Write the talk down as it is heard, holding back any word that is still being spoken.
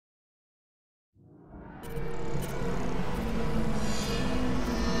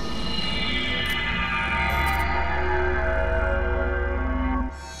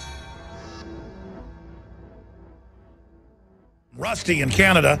Rusty in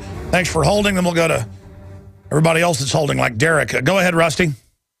Canada. Thanks for holding. Then we'll go to everybody else that's holding, like Derek. Go ahead, Rusty.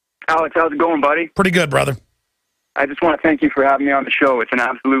 Alex, how's it going, buddy? Pretty good, brother. I just want to thank you for having me on the show. It's an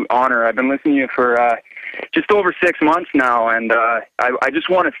absolute honor. I've been listening to you for just over 6 months now, and I just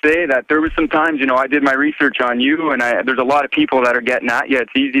want to say that there was some times, you know, I did my research on you, and there's a lot of people that are getting at you.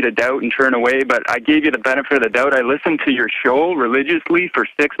 It's easy to doubt and turn away, but I gave you the benefit of the doubt. I listened to your show religiously for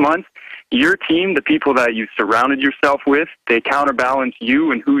 6 months. Your team, the people that you surrounded yourself with, they counterbalance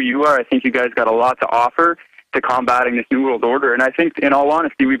you and who you are. I think you guys got a lot to offer to combating this New World Order, and I think, in all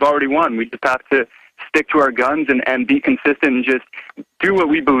honesty, we've already won. We just have to stick to our guns and be consistent and just do what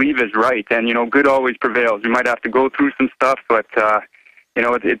we believe is right. And, you know, good always prevails. We might have to go through some stuff, but, you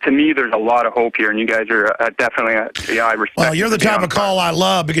know, to me, there's a lot of hope here, and you guys are definitely, I respect. Well, you're the type of call I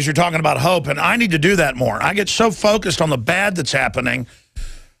love because you're talking about hope, and I need to do that more. I get so focused on the bad that's happening.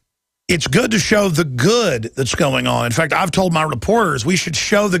 It's good to show the good that's going on. In fact, I've told my reporters we should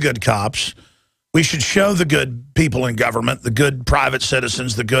show the good cops. We should show the good people in government, the good private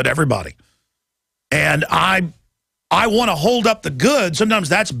citizens, the good everybody. And I want to hold up the good. Sometimes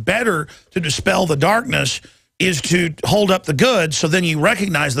that's better to dispel the darkness, is to hold up the good, so then you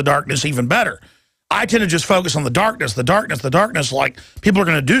recognize the darkness even better. I tend to just focus on the darkness, like people are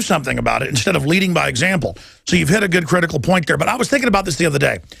going to do something about it instead of leading by example. So you've hit a good critical point there. But I was thinking about this the other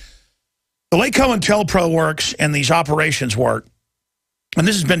day. The way COINTELPRO works and these operations work, and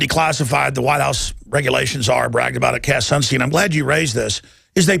this has been declassified, the White House regulations are, bragged about at Cass Sunstein. I'm glad you raised this,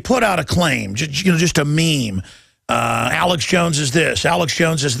 is they put out a claim, just a meme. Alex Jones is this, Alex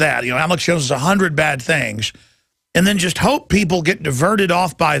Jones is that. You know, Alex Jones is 100 bad things. And then just hope people get diverted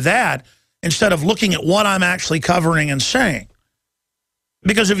off by that instead of looking at what I'm actually covering and saying.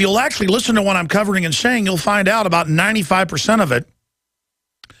 Because if you'll actually listen to what I'm covering and saying, you'll find out about 95% of it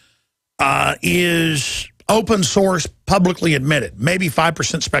is open source, publicly admitted, maybe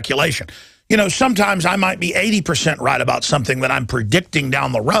 5% speculation. You know, sometimes I might be 80% right about something that I'm predicting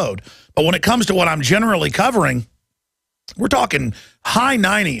down the road. But when it comes to what I'm generally covering, we're talking high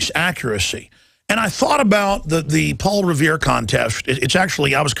 90s accuracy. And I thought about the Paul Revere contest. It's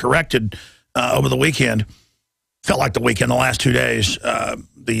actually, I was corrected over the weekend. Felt like the weekend, the last 2 days,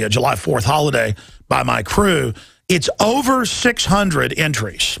 the July 4th holiday by my crew. It's over 600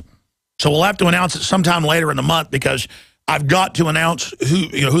 entries. So we'll have to announce it sometime later in the month because I've got to announce who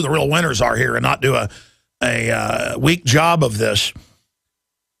the real winners are here and not do a weak job of this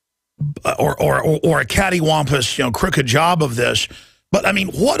or a cattywampus, crooked job of this. But, I mean,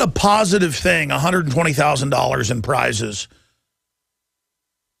 what a positive thing, $120,000 in prizes,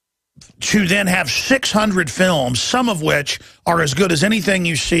 to then have 600 films, some of which are as good as anything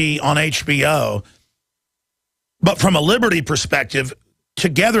you see on HBO. But from a Liberty perspective,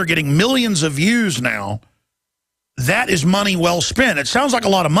 together getting millions of views now, that is money well spent. It sounds like a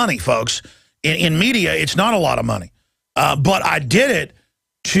lot of money, folks. In media, it's not a lot of money. But I did it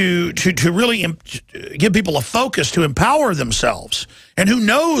to really give people a focus to empower themselves. And who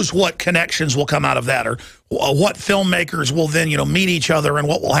knows what connections will come out of that, or what filmmakers will then, meet each other and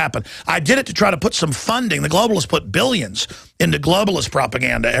what will happen. I did it to try to put some funding. The globalists put billions into globalist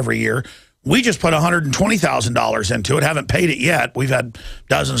propaganda every year. We just put $120,000 into it. Haven't paid it yet. We've had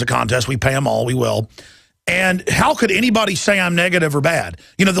dozens of contests. We pay them all. We will. And how could anybody say I'm negative or bad?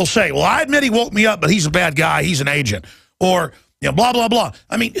 They'll say, well, I admit he woke me up, but he's a bad guy. He's an agent. Or, blah, blah, blah.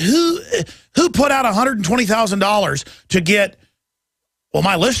 I mean, who put out $120,000 to get, well,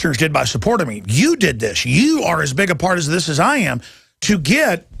 my listeners did by supporting me. You did this. You are as big a part of this as I am, to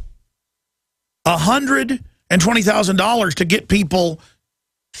get $120,000 to get people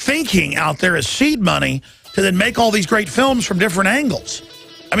thinking out there as seed money to then make all these great films from different angles.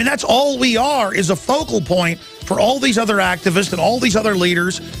 I mean, that's all we are, is a focal point for all these other activists and all these other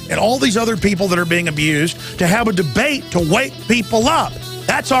leaders and all these other people that are being abused, to have a debate to wake people up.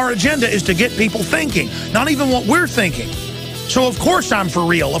 That's our agenda, is to get people thinking, not even what we're thinking. So of course I'm for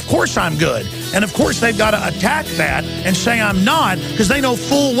real, of course I'm good, and of course they've got to attack that and say I'm not, because they know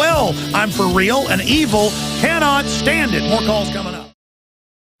full well I'm for real, and evil cannot stand it. More calls coming up.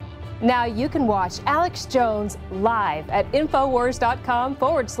 Now you can watch Alex Jones live at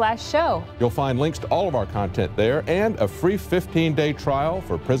Infowars.com/show. You'll find links to all of our content there and a free 15-day trial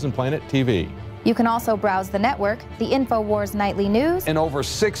for Prison Planet TV. You can also browse the network, the Infowars Nightly News, and over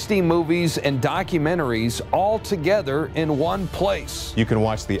 60 movies and documentaries all together in one place. You can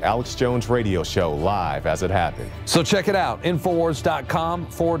watch the Alex Jones radio show live as it happened. So check it out,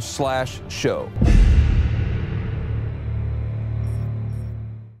 Infowars.com/show.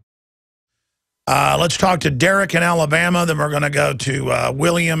 Let's talk to Derek in Alabama. Then we're going to go to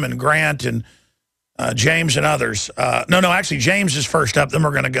William and Grant and James and others. No, actually, James is first up. Then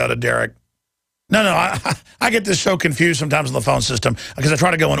we're going to go to Derek. No, I get this so confused sometimes on the phone system because I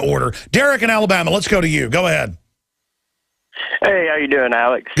try to go in order. Derek in Alabama, let's go to you. Go ahead. Hey, how you doing,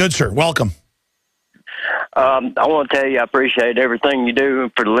 Alex? Good, sir. Welcome. I want to tell you I appreciate everything you do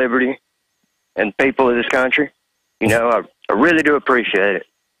for the liberty and people of this country. You know, I really do appreciate it.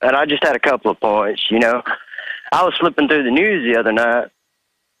 And I just had a couple of points, you know. I was flipping through the news the other night,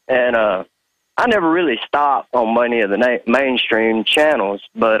 and I never really stopped on many of the mainstream channels,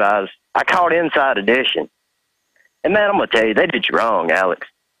 but I caught Inside Edition. And, man, I'm going to tell you, they did you wrong, Alex.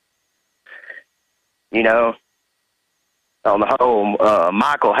 You know, on the whole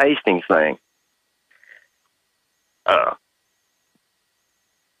Michael Hastings thing.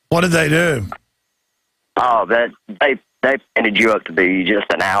 What did they do? Oh, they painted you up to be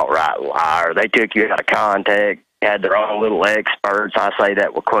just an outright liar. They took you out of context, had their own little experts. I say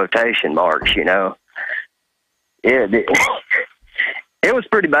that with quotation marks, you know. It was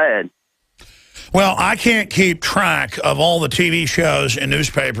pretty bad. Well, I can't keep track of all the TV shows and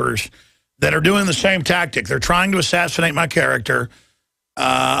newspapers that are doing the same tactic. They're trying to assassinate my character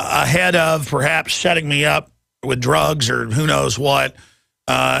ahead of perhaps setting me up with drugs or who knows what,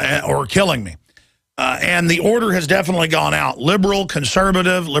 or killing me. And the order has definitely gone out. Liberal,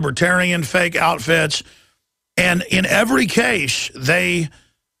 conservative, libertarian, fake outfits. And in every case, they,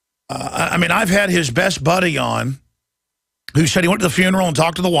 I mean, I've had his best buddy on who said he went to the funeral and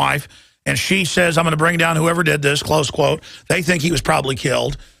talked to the wife, and she says, I'm going to bring down whoever did this, close quote. They think he was probably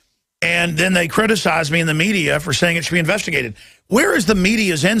killed. And then they criticize me in the media for saying it should be investigated. Where is the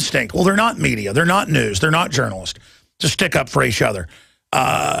media's instinct? Well, they're not media. They're not news. They're not journalists to stick up for each other.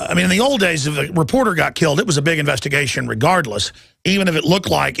 I mean, in the old days, if a reporter got killed, it was a big investigation regardless, even if it looked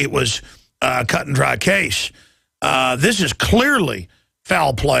like it was a cut and dry case. This is clearly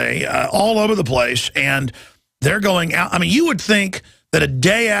foul play all over the place, and they're going out. I mean, you would think that a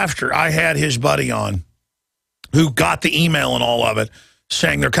day after I had his buddy on, who got the email and all of it,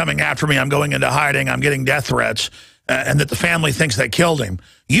 saying they're coming after me, I'm going into hiding, I'm getting death threats, and that the family thinks they killed him,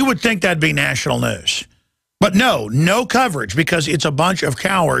 you would think that'd be national news. But no coverage, because it's a bunch of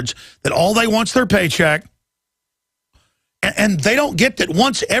cowards that all they want's their paycheck, and they don't get that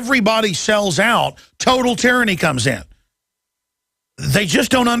once everybody sells out, total tyranny comes in. They just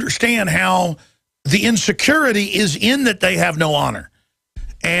don't understand how the insecurity is in that they have no honor.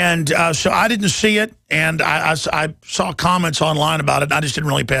 And so I didn't see it, and I saw comments online about it, and I just didn't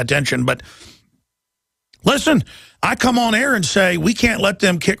really pay attention. But listen, I come on air and say, we can't let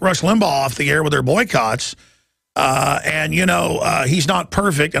them kick Rush Limbaugh off the air with their boycotts. And, you know, he's not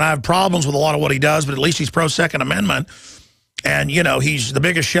perfect, and I have problems with a lot of what he does, but at least he's pro-Second Amendment. And, you know, he's the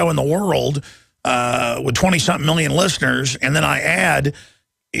biggest show in the world with 20-something million listeners. And then I add,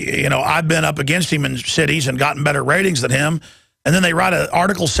 you know, I've been up against him in cities and gotten better ratings than him. And then they write an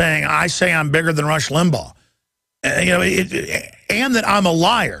article saying, I say I'm bigger than Rush Limbaugh. You know, and that I'm a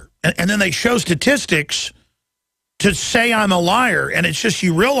liar. And then they show statistics to say I'm a liar. And it's just,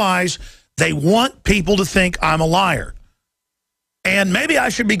 you realize they want people to think I'm a liar. And maybe I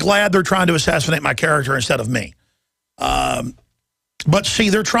should be glad they're trying to assassinate my character instead of me. But see,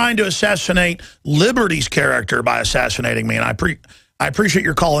 they're trying to assassinate Liberty's character by assassinating me. And I appreciate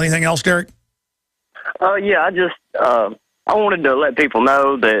your call. Anything else, Derek? Yeah, I wanted to let people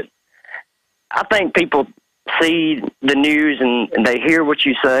know that I think people see the news and they hear what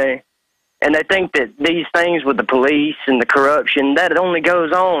you say, and they think that these things with the police and the corruption, that it only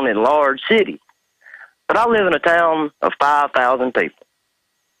goes on in large cities. But I live in a town of 5,000 people.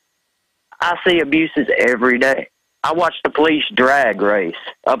 I see abuses every day. I watch the police drag race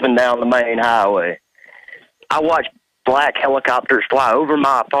up and down the main highway. I watch black helicopters fly over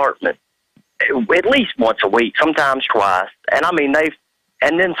my apartment at least once a week, sometimes twice. And I mean,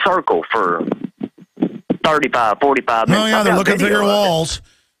 and then circle for 35, 45 minutes. Oh, yeah, they're looking through your walls.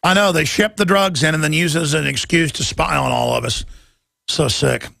 I know, they ship the drugs in and then use it as an excuse to spy on all of us. So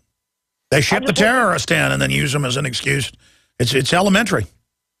sick. They ship the terrorists in and then use them as an excuse. It's elementary.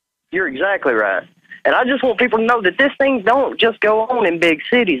 You're exactly right. And I just want people to know that these things don't just go on in big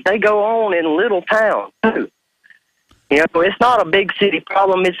cities. They go on in little towns, too. You know, it's not a big city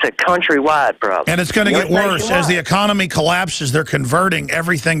problem. It's a countrywide problem. And it's going to get worse. As the economy collapses, they're converting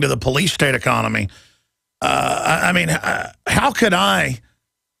everything to the police state economy. I mean, how could I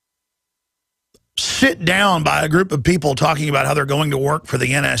sit down by a group of people talking about how they're going to work for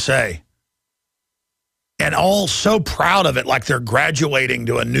the NSA and all so proud of it, like they're graduating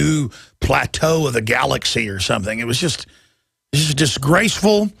to a new plateau of the galaxy or something? It was just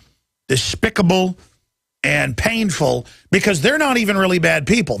disgraceful, despicable. and painful because they're not even really bad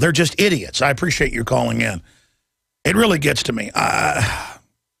people. They're just idiots. I appreciate you calling in. It really gets to me.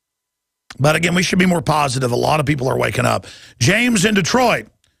 But again, we should be more positive. A lot of people are waking up. James in Detroit.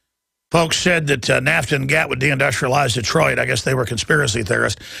 Folks said that NAFTA and GATT would deindustrialize Detroit. I guess they were conspiracy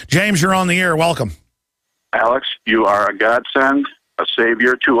theorists. James, you're on the air. Welcome. Alex, you are a godsend, a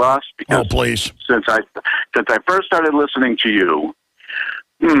savior to us. Because please. Since I first started listening to you,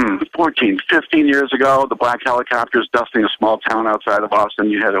 14, 15 years ago, the black helicopters dusting a small town outside of Boston,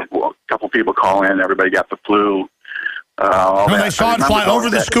 you had a couple people call in, everybody got the flu. They saw it fly over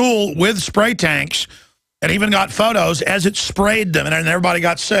the school with spray tanks and even got photos as it sprayed them, and everybody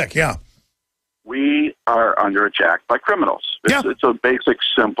got sick, yeah. We are under attack by criminals. It's a basic,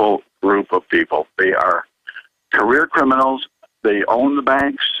 simple group of people. They are career criminals. They own the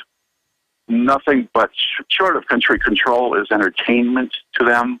banks. Nothing but short of country control is entertainment to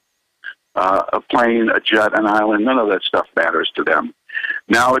them. A plane, a jet, an island, none of that stuff matters to them.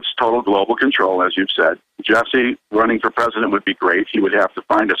 Now it's total global control, as you've said. Jesse running for president would be great. He would have to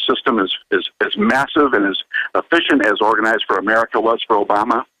find a system as massive and as efficient as Organized for America was for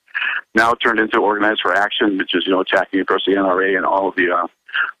Obama. Now it turned into Organized for Action, which is, attacking, of course, the NRA and all of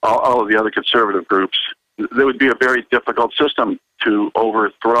the other conservative groups. There would be a very difficult system to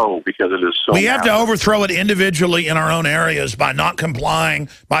overthrow because it is so We have to overthrow it individually in our own areas by not complying,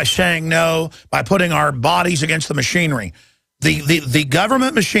 by saying no, by putting our bodies against the machinery. The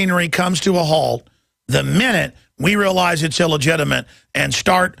government machinery comes to a halt the minute we realize it's illegitimate and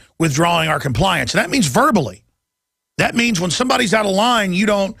start withdrawing our compliance. And that means verbally. That means when somebody's out of line, you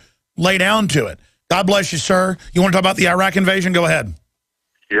don't lay down to it. God bless you, sir. You want to talk about the Iraq invasion? Go ahead.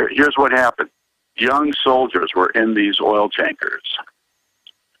 Here's what happened. Young soldiers were in these oil tankers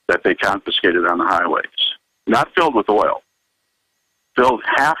that they confiscated on the highways, not filled with oil, filled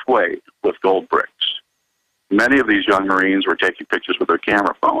halfway with gold bricks. Many of these young Marines were taking pictures with their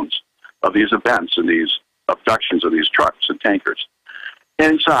camera phones of these events and these abductions of these trucks and tankers.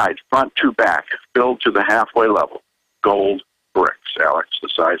 Inside, front to back, filled to the halfway level, gold bricks, Alex, the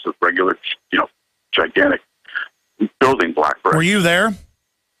size of regular, gigantic building block bricks. Were you there?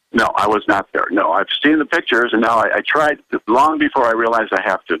 No, I was not there. No, I've seen the pictures, and now I tried long before I realized I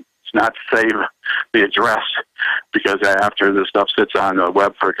have to not save the address, because after this stuff sits on the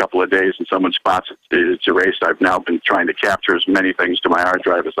web for a couple of days and someone spots it, it's erased. I've now been trying to capture as many things to my hard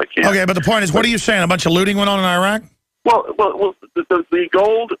drive as I can. Okay, but the point is, what are you saying? A bunch of looting went on in Iraq? Well, the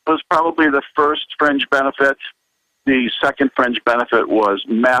gold was probably the first fringe benefit. The second fringe benefit was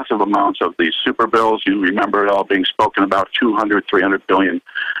massive amounts of these super bills. You remember it all being spoken about, 200, 300 billion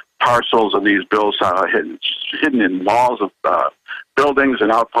parcels of these bills hidden in walls of buildings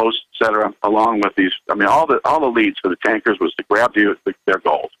and outposts, et cetera, along with these. I mean, all the leads for the tankers was to grab their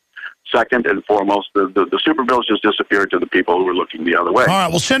gold. Second and foremost, the super bills just disappeared to the people who were looking the other way. All right,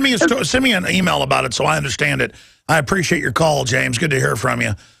 well, send me an email about it so I understand it. I appreciate your call, James. Good to hear from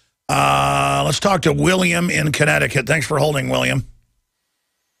you. Let's talk to William in Connecticut. Thanks for holding, William.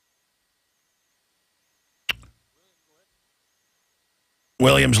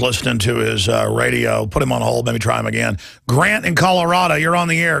 William's listening to his radio. Put him on hold. Maybe try him again. Grant in Colorado, you're on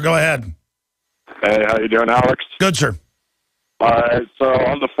the air. Go ahead. Hey, how you doing, Alex? Good, sir. All right, so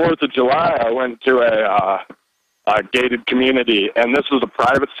on the 4th of July, I went to a gated community, and this was a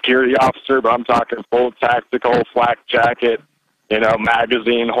private security officer, but I'm talking full tactical, flak jacket,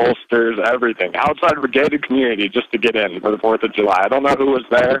 magazine, holsters, everything, outside of a gated community just to get in for the 4th of July. I don't know who was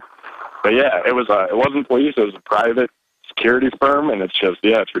there, but yeah, it wasn't police, it was a private security firm, and it's just,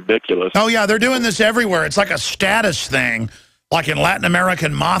 it's ridiculous. Oh, yeah, they're doing this everywhere. It's like a status thing, like in Latin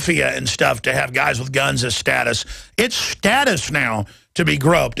American mafia and stuff, to have guys with guns as status. It's status now to be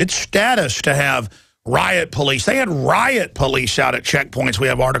groped. It's status to have riot police. They had riot police out at checkpoints. We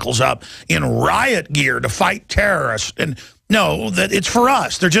have articles up in riot gear to fight terrorists. And no, that it's for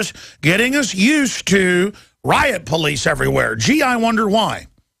us. They're just getting us used to riot police everywhere. Gee, I wonder why.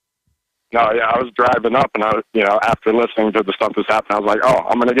 No, yeah, I was driving up, and after listening to the stuff that's happened, I was like, oh,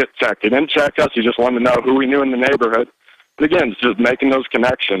 I'm going to get checked. He didn't check us. He just wanted to know who we knew in the neighborhood. But again, it's just making those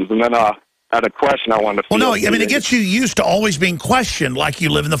connections. And then I had a question I wanted to Well, no, I mean, it gets you used to always being questioned like you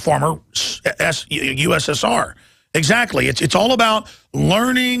live in the former USSR. Exactly. It's all about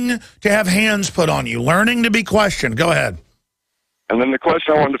learning to have hands put on you, learning to be questioned. Go ahead. And then the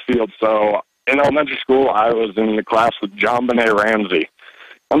question I wanted to field. So in elementary school, I was in the class with John Benet Ramsey.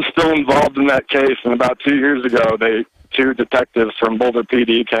 I'm still involved in that case, and about 2 years ago, two detectives from Boulder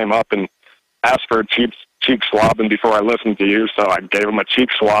PD came up and asked for a cheek swab, and before I listened to you, so I gave them a cheek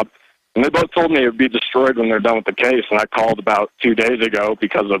swab, and they both told me it would be destroyed when they're done with the case, and I called about 2 days ago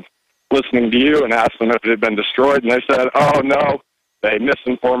because of listening to you and asked them if it had been destroyed, and they said, oh, no, they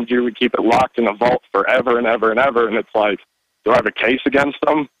misinformed you. We keep it locked in a vault forever and ever and ever. And it's like, do I have a case against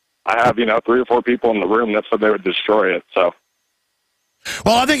them? I have, 3 or 4 people in the room that said they would destroy it. So,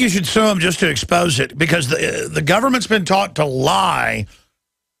 well, I think you should sue them just to expose it, because the government's been taught to lie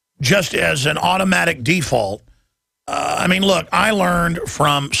just as an automatic default. I mean, look, I learned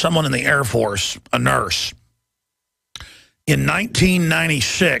from someone in the Air Force, a nurse, in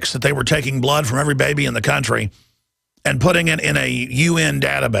 1996 that they were taking blood from every baby in the country and putting it in a UN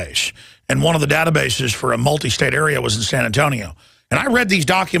database. And one of the databases for a multi-state area was in San Antonio. And I read these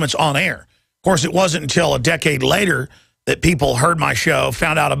documents on air. Of course, it wasn't until a decade later that people heard my show,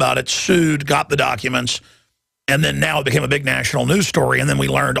 found out about it, sued, got the documents, and then now it became a big national news story. And then we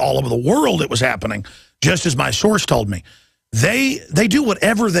learned all over the world it was happening, just as my source told me. They do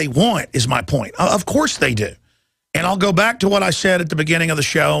whatever they want, is my point. Of course they do. And I'll go back to what I said at the beginning of the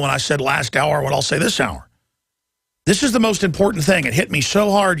show when I said last hour, what I'll say this hour. This is the most important thing. It hit me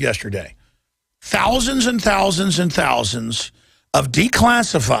so hard yesterday. Thousands and thousands and thousands of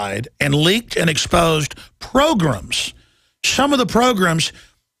declassified and leaked and exposed programs. Some of the programs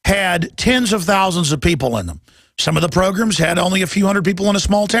had tens of thousands of people in them. Some of the programs had only a few hundred people in a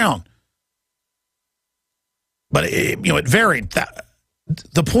small town. But it varied.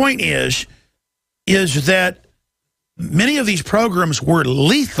 The point is that many of these programs were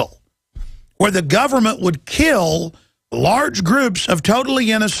lethal, where the government would kill large groups of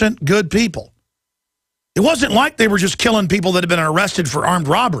totally innocent, good people. It wasn't like they were just killing people that had been arrested for armed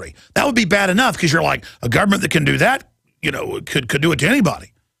robbery. That would be bad enough, because you're like, a government that can do that, could do it to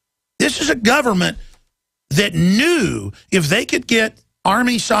anybody. This is a government that knew if they could get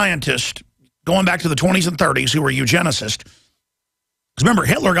army scientists, going back to the 20s and 30s, who were eugenicists. Because remember,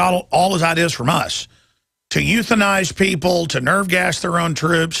 Hitler got all his ideas from us. To euthanize people, to nerve gas their own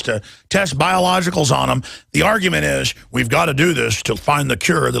troops, to test biologicals on them. The argument is, we've got to do this to find the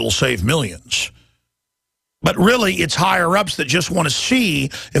cure that'll save millions. But really, it's higher-ups that just want to see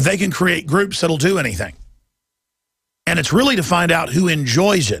if they can create groups that'll do anything. And it's really to find out who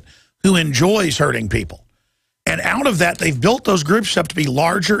enjoys it, who enjoys hurting people. And out of that, they've built those groups up to be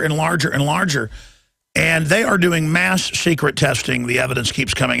larger and larger and larger. And they are doing mass secret testing. The evidence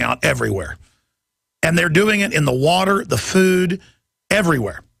keeps coming out everywhere. And they're doing it in the water, the food,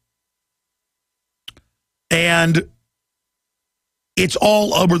 everywhere. And it's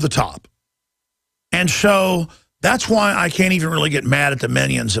all over the top. And so that's why I can't even really get mad at the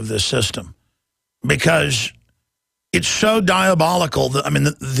minions of this system. Because it's so diabolical that,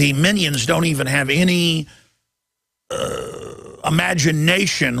 the minions don't even have any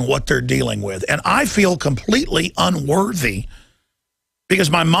imagination what they're dealing with. And I feel completely unworthy, because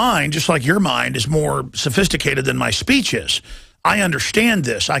my mind, just like your mind, is more sophisticated than my speech is. I understand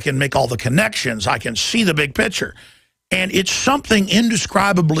this. I can make all the connections. I can see the big picture. And it's something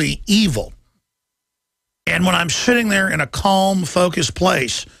indescribably evil. And when I'm sitting there in a calm, focused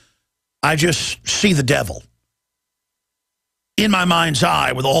place, I just see the devil. In my mind's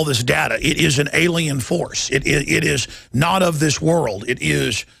eye, with all this data, it is an alien force. It is not of this world. It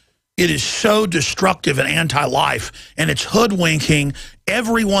is so destructive and anti-life, and it's hoodwinking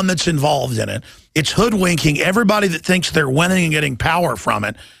everyone that's involved in it. It's hoodwinking everybody that thinks they're winning and getting power from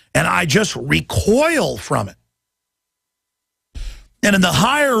it, and I just recoil from it. And in the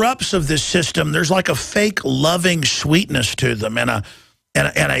higher-ups of this system, there's like a fake loving sweetness to them and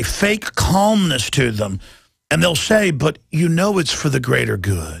a fake calmness to them. And they'll say, but it's for the greater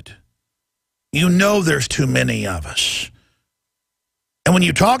good. There's too many of us. And when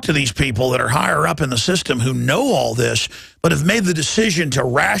you talk to these people that are higher up in the system who know all this, but have made the decision to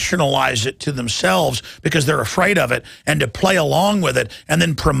rationalize it to themselves because they're afraid of it, and to play along with it and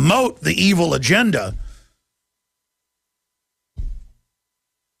then promote the evil agenda,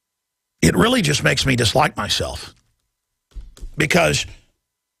 it really just makes me dislike myself. Because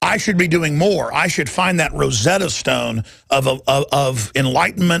I should be doing more. I should find that Rosetta Stone of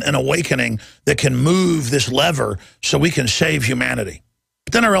enlightenment and awakening that can move this lever so we can save humanity.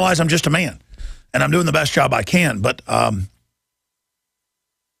 But then I realize I'm just a man, and I'm doing the best job I can. But I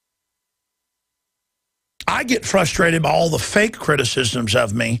get frustrated by all the fake criticisms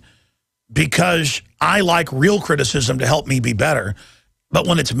of me, because I like real criticism to help me be better. But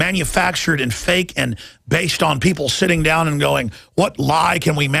when it's manufactured and fake and based on people sitting down and going, what lie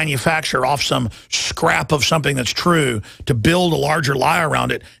can we manufacture off some scrap of something that's true to build a larger lie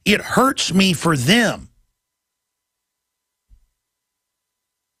around it, it hurts me for them.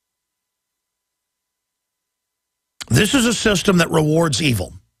 This is a system that rewards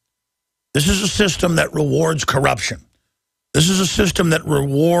evil. This is a system that rewards corruption. This is a system that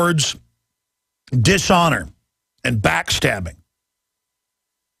rewards dishonor and backstabbing.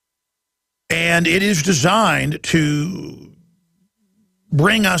 And it is designed to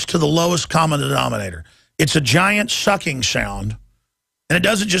bring us to the lowest common denominator. It's a giant sucking sound. And it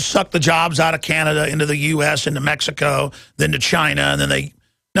doesn't just suck the jobs out of Canada into the U.S., into Mexico, then to China, and then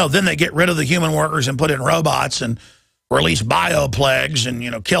they get rid of the human workers and put in robots and release bioplagues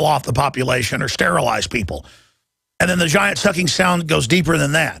and, kill off the population or sterilize people. And then the giant sucking sound goes deeper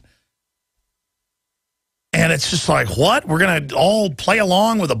than that. And it's just like, what? We're going to all play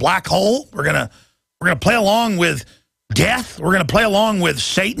along with a black hole? We're going to play along with death? We're going to play along with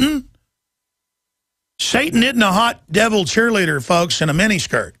Satan? Satan isn't a hot devil cheerleader, folks, in a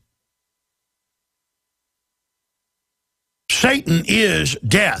miniskirt. Satan is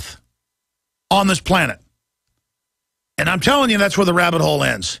death on this planet. And I'm telling you, that's where the rabbit hole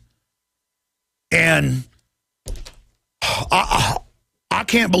ends. And I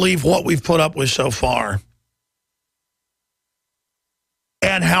can't believe what we've put up with so far.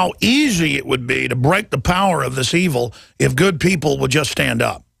 And how easy it would be to break the power of this evil if good people would just stand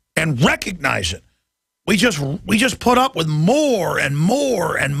up and recognize it. We just put up with more and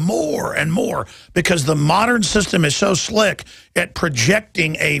more and more and more because the modern system is so slick at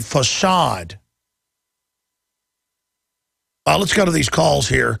projecting a facade. Let's go to these calls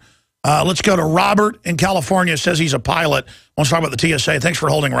here. Let's go to Robert in California. Says he's a pilot. Wants to talk about the TSA. Thanks for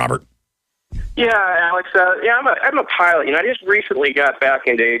holding, Robert. Yeah, Alex. I'm a pilot. I just recently got back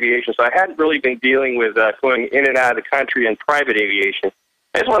into aviation, so I hadn't really been dealing with going in and out of the country in private aviation.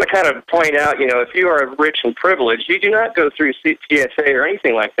 I just want to kind of point out, if you are rich and privileged, you do not go through TSA or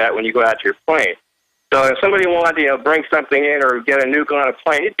anything like that when you go out to your plane. So if somebody wanted to bring something in or get a nuke on a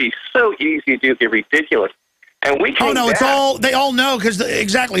plane, it'd be so easy to do. It'd be ridiculous. And we came back. They all know because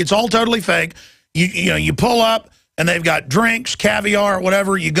exactly, it's all totally fake. You pull up and they've got drinks, caviar,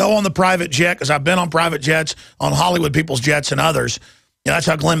 whatever. You go on the private jet because I've been on private jets, on Hollywood people's jets and others. That's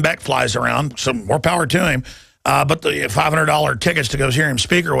how Glenn Beck flies around. So more power to him. But the $500 tickets to go hear him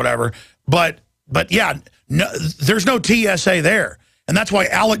speak or whatever. But yeah, no, there's no TSA there. And that's why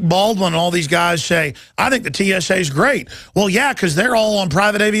Alec Baldwin and all these guys say, I think the TSA is great. Well, yeah, because they're all on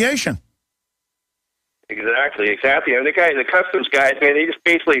private aviation. Exactly. And the customs guys, man, he just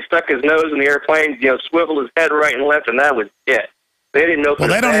basically stuck his nose in the airplane, swiveled his head right and left, and that was it. They didn't know. Well,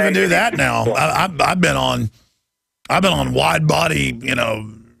 they don't even do that now. I've been on wide body,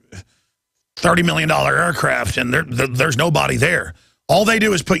 $30 million aircraft, and there's nobody there. All they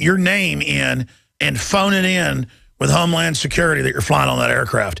do is put your name in and phone it in with Homeland Security that you're flying on that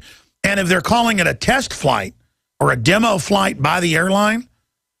aircraft. And if they're calling it a test flight or a demo flight by the airline,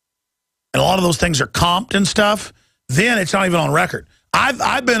 and a lot of those things are comped and stuff, then it's not even on record.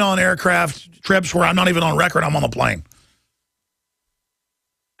 I've been on aircraft trips where I'm not even on record. I'm on the plane.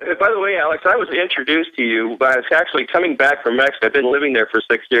 By the way, Alex, I was introduced to you by actually coming back from Mexico. I've been living there for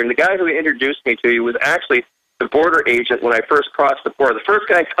 6 years. And the guy who introduced me to you was actually the border agent when I first crossed the border. The first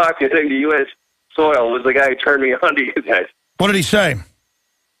guy talking to U.S. soil was the guy who turned me on to you guys. What did he say?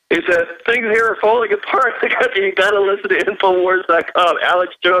 He said, things here are falling apart. You got to listen to Infowars.com.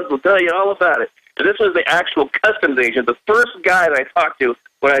 Alex Jones will tell you all about it. And this was the actual customs agent, the first guy that I talked to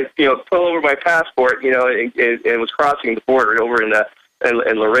when I pulled over my passport, and was crossing the border over in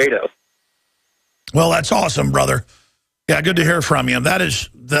Laredo. Well, that's awesome, brother. Yeah, good to hear from you. That is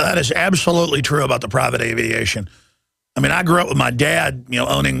absolutely true about the private aviation. I mean, I grew up with my dad,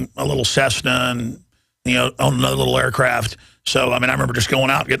 owning a little Cessna and, owning another little aircraft. So, I mean, I remember just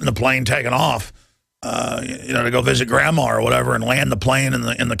going out, getting the plane, taking off, to go visit grandma or whatever and land the plane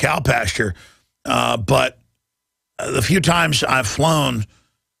in the cow pasture. But the few times I've flown,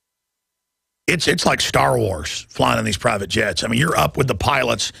 it's like Star Wars flying in these private jets. I mean, you're up with the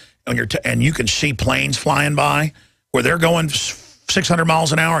pilots and you can see planes flying by where they're going 600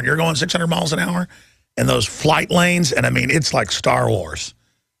 miles an hour and you're going 600 miles an hour in those flight lanes. And I mean, it's like Star Wars.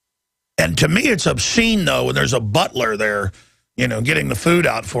 And to me, it's obscene, though, when there's a butler there, getting the food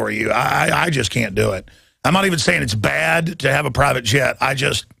out for you. I just can't do it. I'm not even saying it's bad to have a private jet. I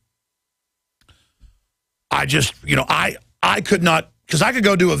could not, because I could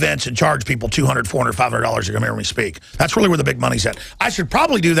go do events and charge people $200, $400, $500 to come hear me speak. That's really where the big money's at. I should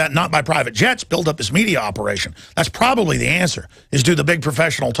probably do that not by private jets, build up this media operation. That's probably the answer, is do the big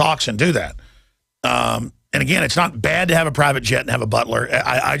professional talks and do that. And again, it's not bad to have a private jet and have a butler.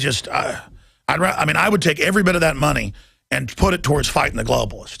 I would take every bit of that money and put it towards fighting the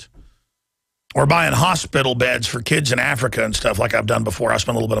globalist. Or buying hospital beds for kids in Africa and stuff like I've done before. I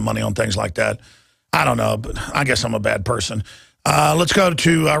spent a little bit of money on things like that. I don't know, but I guess I'm a bad person. Let's go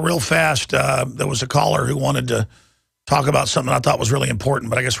to real fast. There was a caller who wanted to talk about something I thought was really important,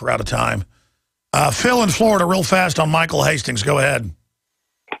 but I guess we're out of time. Phil in Florida, real fast on Michael Hastings. Go ahead.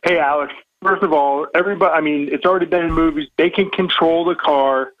 Hey, Alex. First of all, everybody, I mean, it's already been in movies. They can control the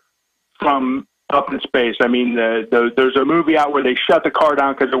car from up in space. I mean, there's a movie out where they shut the car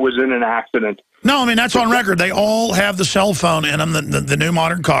down because it was in an accident. No, I mean, that's on record. They all have the cell phone in them, the new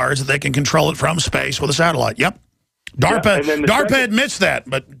modern cars, that they can control it from space with a satellite. Yep. DARPA admits that,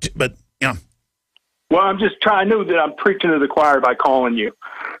 but yeah. Well, I'm just trying. I know that I'm preaching to the choir by calling you,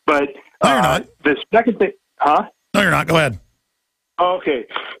 but no, you're not. The second thing, huh? No, you're not. Go ahead. Okay.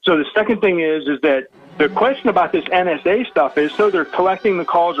 So the second thing is that the question about this NSA stuff is, so they're collecting the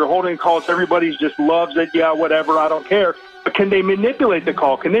calls or holding calls. Everybody just loves it. Yeah, whatever. I don't care. But can they manipulate the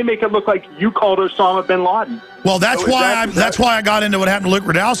call? Can they make it look like you called Osama bin Laden? Well, that's that's why I got into what happened to Luke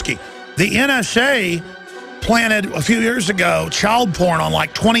Rudkowski. The NSA planted a few years ago child porn on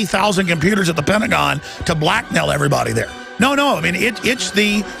like 20,000 computers at the Pentagon to blackmail everybody there. No. I mean, it's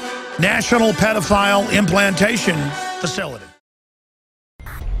the National Pedophile Implantation Facility.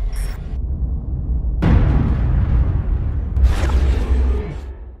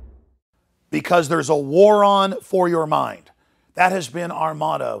 Because there's a war on for your mind. That has been our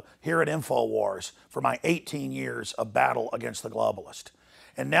motto here at InfoWars for my 18 years of battle against the globalist.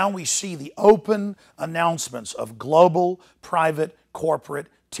 And now we see the open announcements of global, private, corporate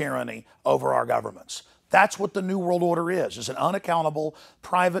tyranny over our governments. That's what the New World Order is an unaccountable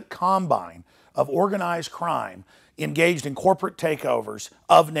private combine of organized crime engaged in corporate takeovers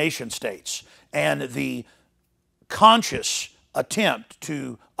of nation states and the conscious attempt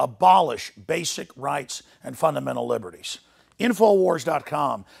to abolish basic rights and fundamental liberties.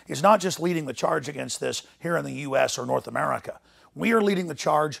 Infowars.com is not just leading the charge against this here in the U.S. or North America. We are leading the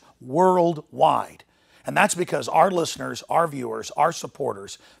charge worldwide. And that's because our listeners, our viewers, our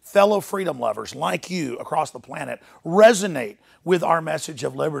supporters, fellow freedom lovers like you across the planet resonate with our message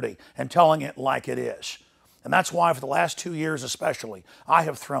of liberty and telling it like it is. And that's why for the last 2 years especially, I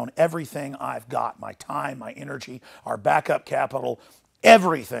have thrown everything I've got, my time, my energy, our backup capital,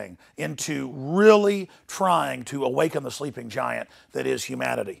 everything into really trying to awaken the sleeping giant that is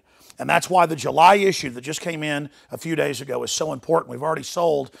humanity. And that's why the July issue that just came in a few days ago is so important. We've already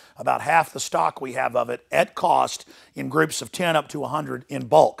sold about half the stock we have of it at cost in groups of 10 up to 100 in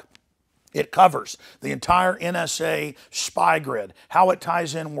bulk. It covers the entire NSA spy grid, how it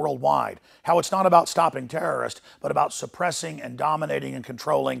ties in worldwide, how it's not about stopping terrorists, but about suppressing and dominating and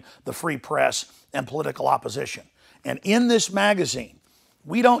controlling the free press and political opposition. And in this magazine,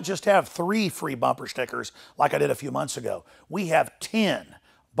 we don't just have 3 free bumper stickers like I did a few months ago. We have 10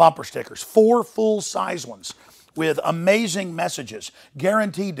 bumper stickers, 4 full-size ones, with amazing messages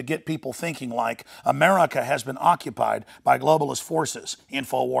guaranteed to get people thinking like America has been occupied by globalist forces.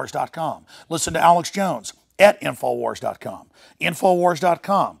 Infowars.com. Listen to Alex Jones at Infowars.com.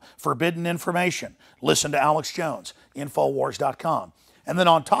 Infowars.com. Forbidden information. Listen to Alex Jones. Infowars.com. And then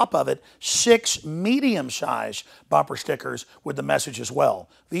on top of it, 6 medium-sized bumper stickers with the message as well.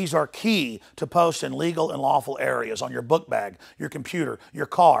 These are key to post in legal and lawful areas on your book bag, your computer, your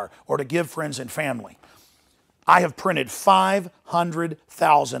car, or to give friends and family. I have printed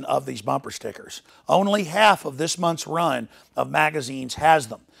 500,000 of these bumper stickers. Only half of this month's run of magazines has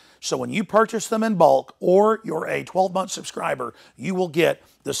them. So when you purchase them in bulk or you're a 12-month subscriber, you will get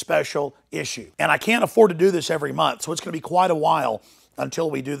the special issue. And I can't afford to do this every month, so it's going to be quite a while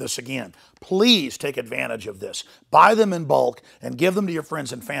until we do this again. Please take advantage of this. Buy them in bulk and give them to your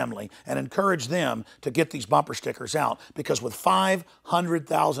friends and family and encourage them to get these bumper stickers out, because with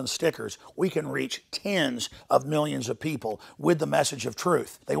 500,000 stickers, we can reach tens of millions of people with the message of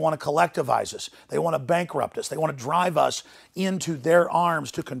truth. They want to collectivize us. They want to bankrupt us. They want to drive us into their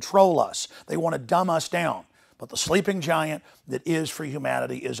arms to control us. They want to dumb us down. But the sleeping giant that is free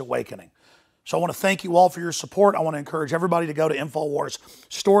humanity is awakening. So I want to thank you all for your support. I want to encourage everybody to go to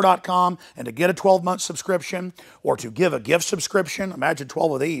InfoWarsStore.com and to get a 12-month subscription or to give a gift subscription. Imagine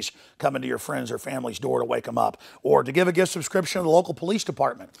 12 of these coming to your friends or family's door to wake them up. Or to give a gift subscription to the local police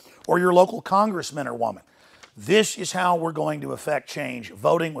department or your local congressman or woman. This is how we're going to affect change,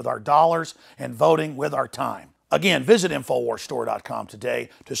 voting with our dollars and voting with our time. Again, visit InfoWarsStore.com today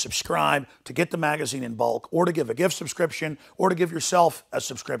to subscribe, to get the magazine in bulk, or to give a gift subscription, or to give yourself a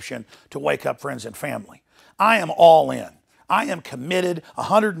subscription to wake up friends and family. I am all in. I am committed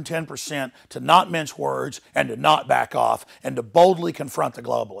 110% to not mince words and to not back off and to boldly confront the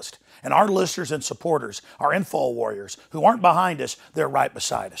globalist. And our listeners and supporters, our info warriors, who aren't behind us, they're right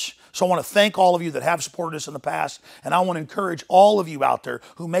beside us. So I want to thank all of you that have supported us in the past, and I want to encourage all of you out there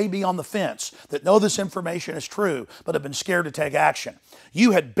who may be on the fence, that know this information is true, but have been scared to take action.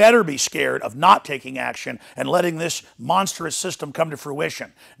 You had better be scared of not taking action and letting this monstrous system come to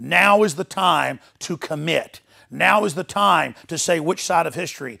fruition. Now is the time to commit. Now is the time to say which side of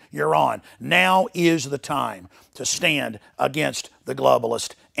history you're on. Now is the time to stand against the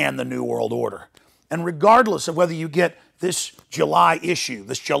globalist and the New World Order. And regardless of whether you get this July issue,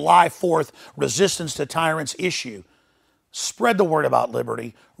 this July 4th Resistance to Tyrants issue, spread the word about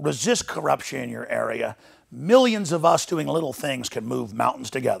liberty, resist corruption in your area. Millions of us doing little things can move mountains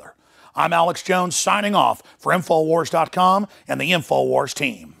together. I'm Alex Jones signing off for Infowars.com and the Infowars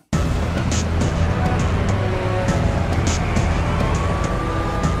team.